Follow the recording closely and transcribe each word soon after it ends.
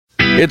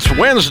It's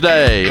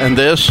Wednesday, and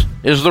this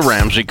is the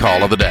Ramsey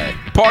Call of the Day,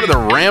 part of the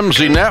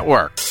Ramsey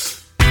Network.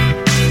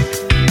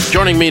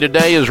 Joining me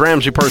today is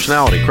Ramsey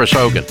personality Chris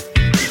Hogan.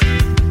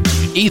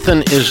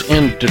 Ethan is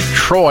in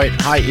Detroit.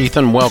 Hi,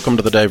 Ethan. Welcome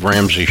to the Dave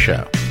Ramsey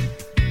Show.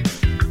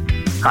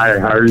 Hi,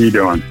 how are you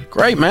doing?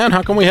 Great, man.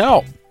 How can we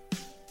help?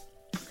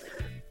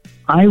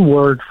 I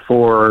work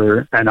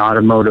for an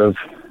automotive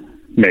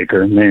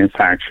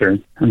manufacturer.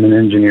 I'm an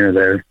engineer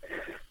there.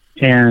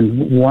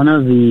 And one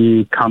of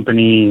the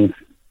company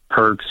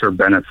perks or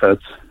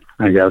benefits,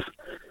 I guess,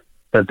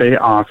 that they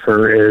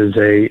offer is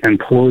a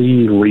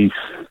employee lease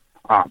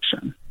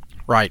option.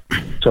 Right.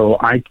 So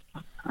I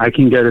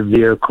can get a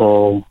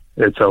vehicle.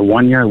 It's a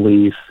 1-year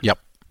lease. Yep.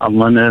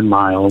 Unlimited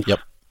miles. Yep.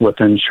 With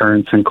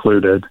insurance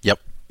included. Yep.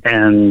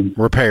 And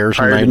repairs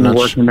and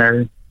maintenance.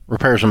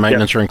 Repairs and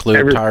maintenance are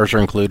included. Tires are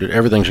included.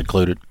 Everything's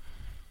included.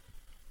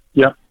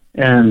 Yep.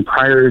 And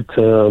prior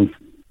to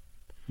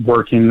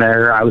working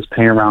there, I was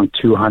paying around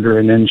 $200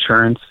 in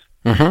insurance,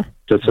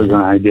 just as an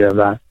idea of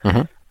that.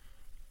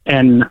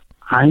 And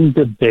I'm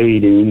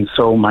debating.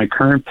 So my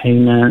current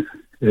payment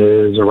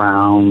is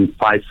around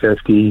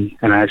 $550,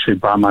 and I actually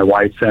brought my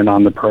wife in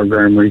on the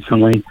program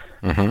recently.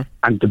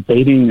 I'm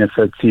debating if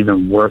it's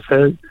even worth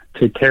it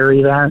to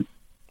carry that.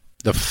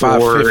 The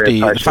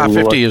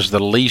 $550 is the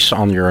lease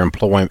on your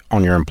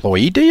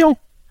employee deal?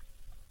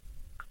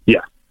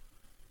 Yeah.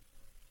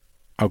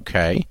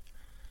 Okay.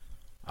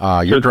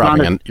 You're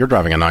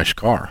driving a nice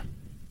car.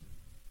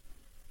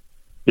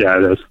 Yeah,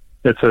 it is.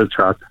 It's a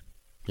truck.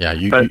 Yeah,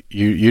 you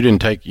didn't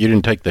take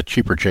the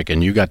cheaper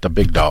chicken. You got the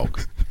big dog.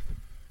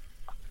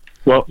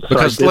 Well,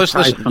 because who is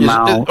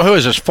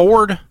this?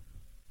 Ford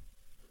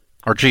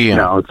or GM?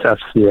 No, it's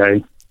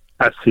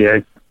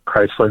FCA,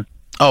 Chrysler.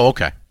 Oh,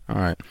 okay. All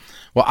right.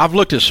 Well, I've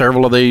looked at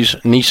several of these.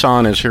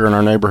 Nissan is here in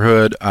our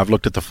neighborhood. I've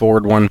looked at the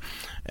Ford one.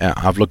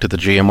 I've looked at the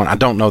GM one. I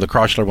don't know the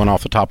Chrysler one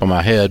off the top of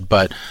my head,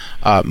 but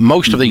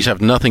most of these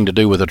have nothing to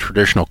do with a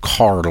traditional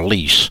car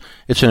lease.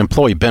 It's an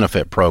employee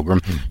benefit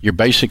program. You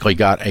basically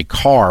got a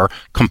car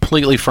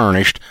completely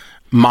furnished,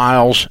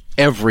 miles,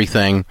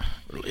 everything,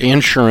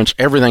 insurance,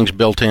 everything's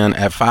built in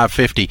at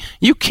 $550.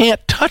 You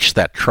can't touch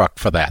that truck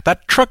for that.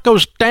 That truck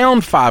goes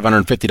down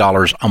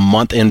 $550 a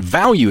month in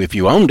value if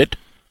you owned it.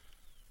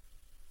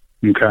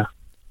 Okay.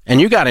 And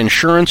you got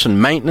insurance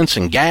and maintenance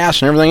and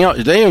gas and everything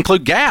else. They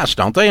include gas,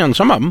 don't they, on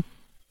some of them?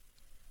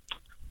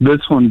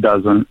 This one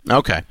doesn't.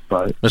 Okay.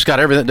 But it's got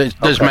everything.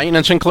 Does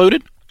maintenance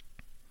included?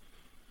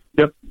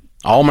 Yep.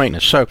 All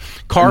maintenance. So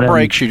car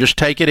brakes, you just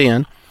take it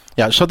in.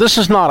 Yeah, so this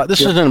is not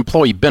is an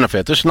employee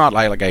benefit. This is not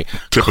like a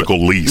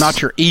typical lease.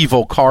 Not your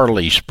evil car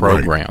lease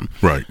program.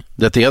 Right.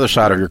 That the other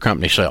side of your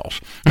company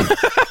sells.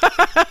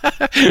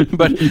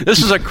 But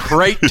this is a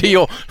great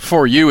deal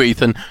for you,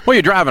 Ethan. What are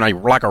you driving,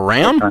 like a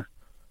Ram? Okay.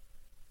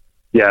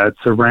 Yeah, it's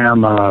a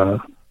Ram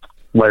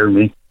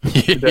Laramie.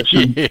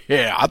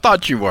 Yeah, I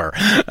thought you were.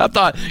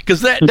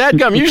 Because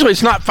that usually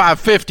it's not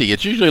 $550.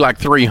 It's usually like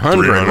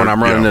 $300 when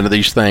I'm running into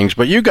these things.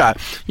 But you're driving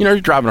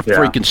a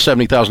freaking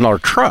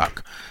 $70,000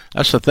 truck.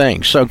 That's the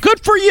thing. So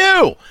good for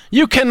you.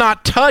 You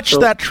cannot touch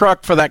that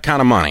truck for that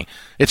kind of money.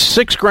 It's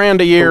 $6,000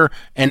 a year,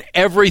 and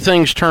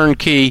everything's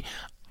turnkey.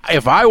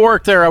 If I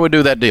worked there, I would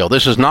do that deal.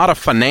 This is not a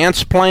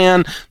finance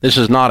plan. This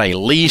is not a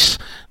lease.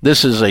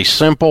 This is a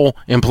simple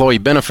employee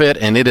benefit,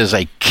 and it is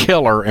a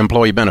killer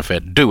employee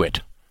benefit. Do it.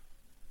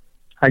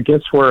 I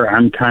guess where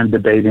I'm kind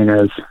of debating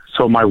is,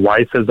 so my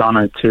wife is on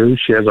it too.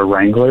 She has a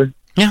Wrangler.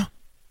 Yeah.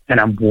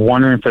 And I'm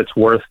wondering if it's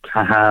worth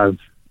to have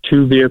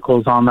 2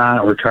 vehicles on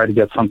that or try to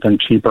get something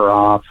cheaper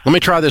off. Let me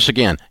try this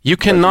again. You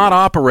cannot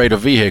operate a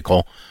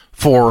vehicle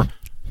for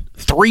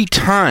 3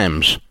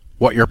 times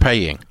what you're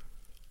paying.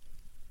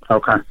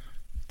 Okay.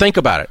 Think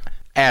about it.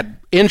 Add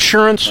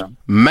insurance,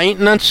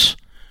 maintenance,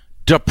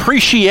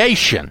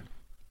 depreciation,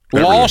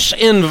 loss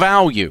in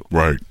value.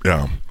 Right,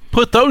 yeah.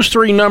 Put those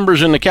 3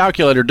 numbers in the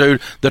calculator,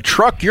 dude. The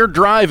truck you're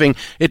driving,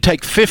 it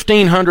takes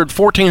 $1,500,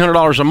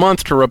 $1,400 a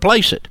month to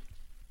replace it.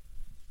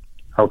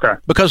 Okay.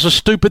 Because the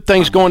stupid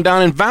thing's going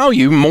down in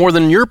value more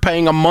than you're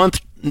paying a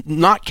month,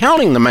 not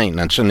counting the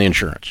maintenance and the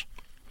insurance.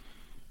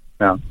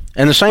 Yeah.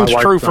 And the same's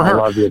true for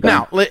her.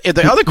 Now,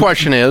 the other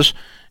question is,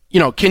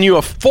 can you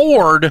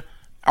afford?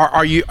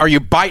 Are you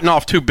biting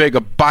off too big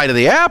a bite of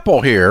the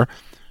apple here?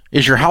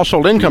 Is your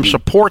household income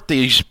support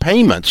these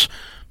payments?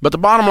 But the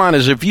bottom line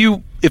is, if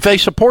they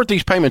support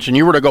these payments and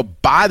you were to go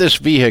buy this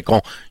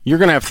vehicle, you're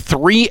going to have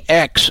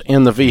 3x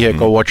in the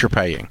vehicle what you're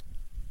paying.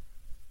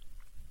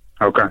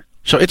 Okay.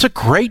 So it's a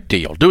great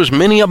deal. Do as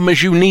many of them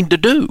as you need to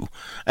do,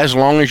 as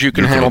long as you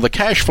can handle the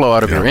cash flow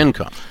out of your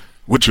income.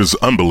 Which is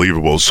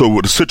unbelievable. So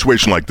with a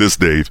situation like this,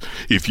 Dave,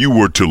 if you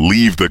were to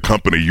leave the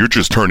company, you're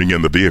just turning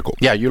in the vehicle.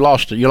 Yeah, you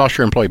lost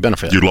your employee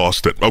benefit. You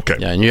lost it. Okay.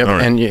 Yeah,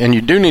 and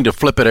you do need to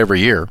flip it every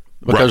year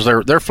because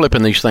they're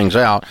flipping these things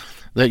out.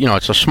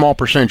 It's a small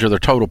percentage of their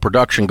total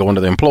production going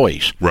to the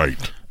employees. Right.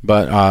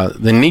 But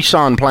the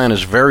Nissan plan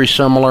is very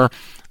similar.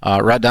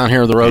 Right down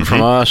here the road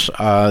from us,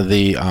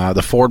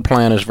 the Ford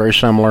plan is very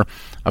similar.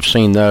 I've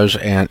seen those,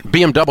 and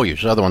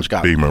BMW's the other one's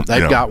got. Beamer,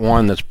 they've got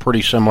one that's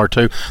pretty similar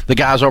too. The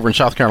guys over in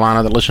South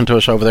Carolina that listen to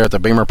us over there at the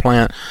Beamer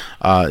plant,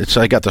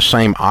 they got the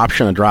same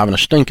option of driving a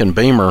stinking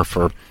Beamer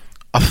for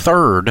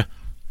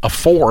a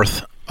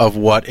fourth of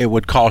what it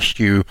would cost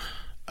you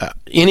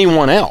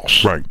anyone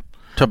else. Right.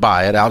 To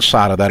buy it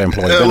outside of that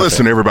employee benefit.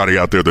 Listen, everybody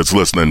out there that's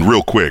listening,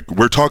 real quick,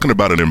 we're talking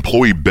about an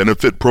employee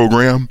benefit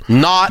program,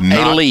 not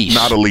a lease.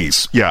 Not a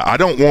lease. Yeah,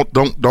 don't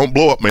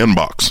blow up my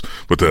inbox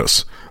with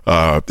this.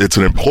 It's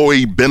an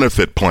employee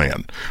benefit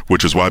plan,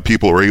 which is why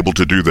people are able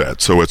to do that.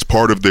 So it's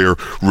part of their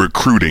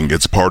recruiting.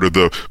 It's part of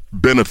the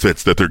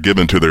benefits that they're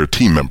giving to their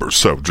team members.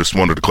 So just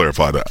wanted to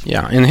clarify that.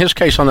 Yeah, in his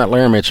case on that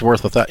Laramie, it's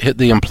worth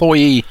the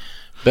employee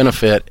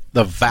benefit.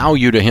 The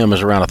value to him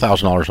is around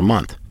 $1,000 a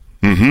month.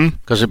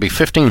 Because it'd be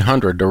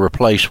 $1,500 to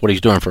replace what he's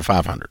doing for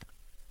 $500.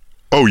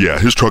 Oh yeah,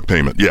 his truck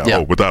payment. Yeah, yeah.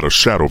 Oh, without a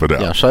shadow of a doubt.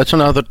 Yeah, so that's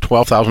another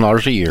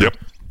 $12,000 a year. Yep.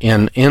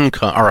 In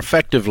income, or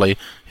effectively,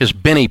 his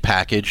Benny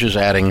package is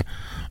adding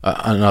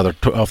another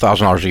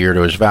 $12,000 a year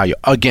to his value.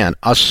 Again,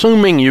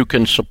 assuming you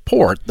can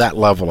support that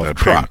level of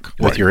truck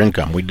with your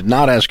income. We did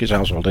not ask his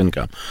household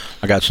income.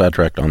 I got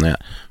sidetracked on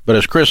that. But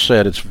as Chris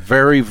said, it's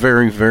very,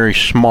 very, very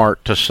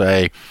smart to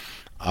say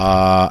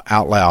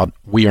out loud,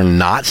 we are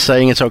not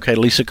saying it's okay to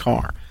lease a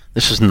car.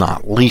 This is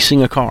not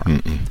leasing a car.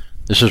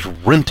 This is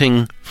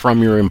renting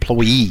from your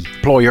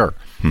employer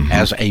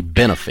as a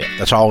benefit.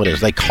 That's all it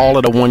is. They call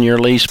it a one-year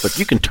lease, but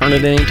you can turn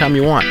it anytime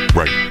you want.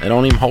 Right. They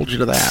don't even hold you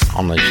to that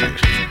on these things.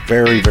 It's a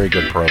very, very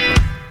good program.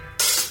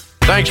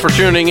 Thanks for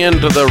tuning in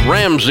to the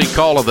Ramsey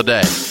Call of the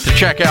Day. To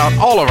check out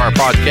all of our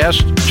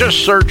podcasts,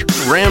 just search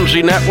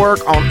Ramsey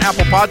Network on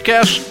Apple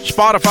Podcasts,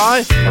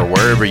 Spotify, or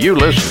wherever you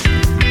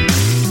listen.